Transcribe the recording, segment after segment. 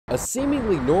A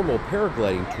seemingly normal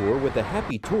paragliding tour with a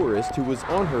happy tourist who was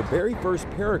on her very first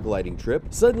paragliding trip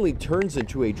suddenly turns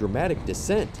into a dramatic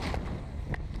descent.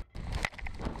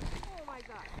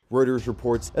 Reuters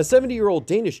reports a 70-year-old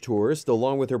Danish tourist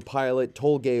along with her pilot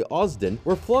Tolga Ozden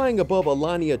were flying above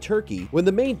Alanya, Turkey when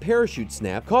the main parachute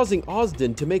snapped, causing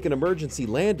Ozden to make an emergency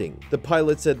landing. The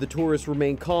pilot said the tourist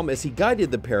remained calm as he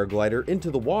guided the paraglider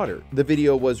into the water. The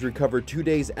video was recovered 2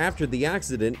 days after the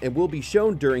accident and will be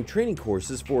shown during training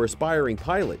courses for aspiring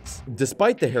pilots.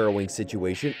 Despite the harrowing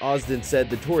situation, Ozden said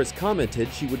the tourist commented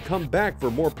she would come back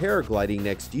for more paragliding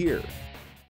next year.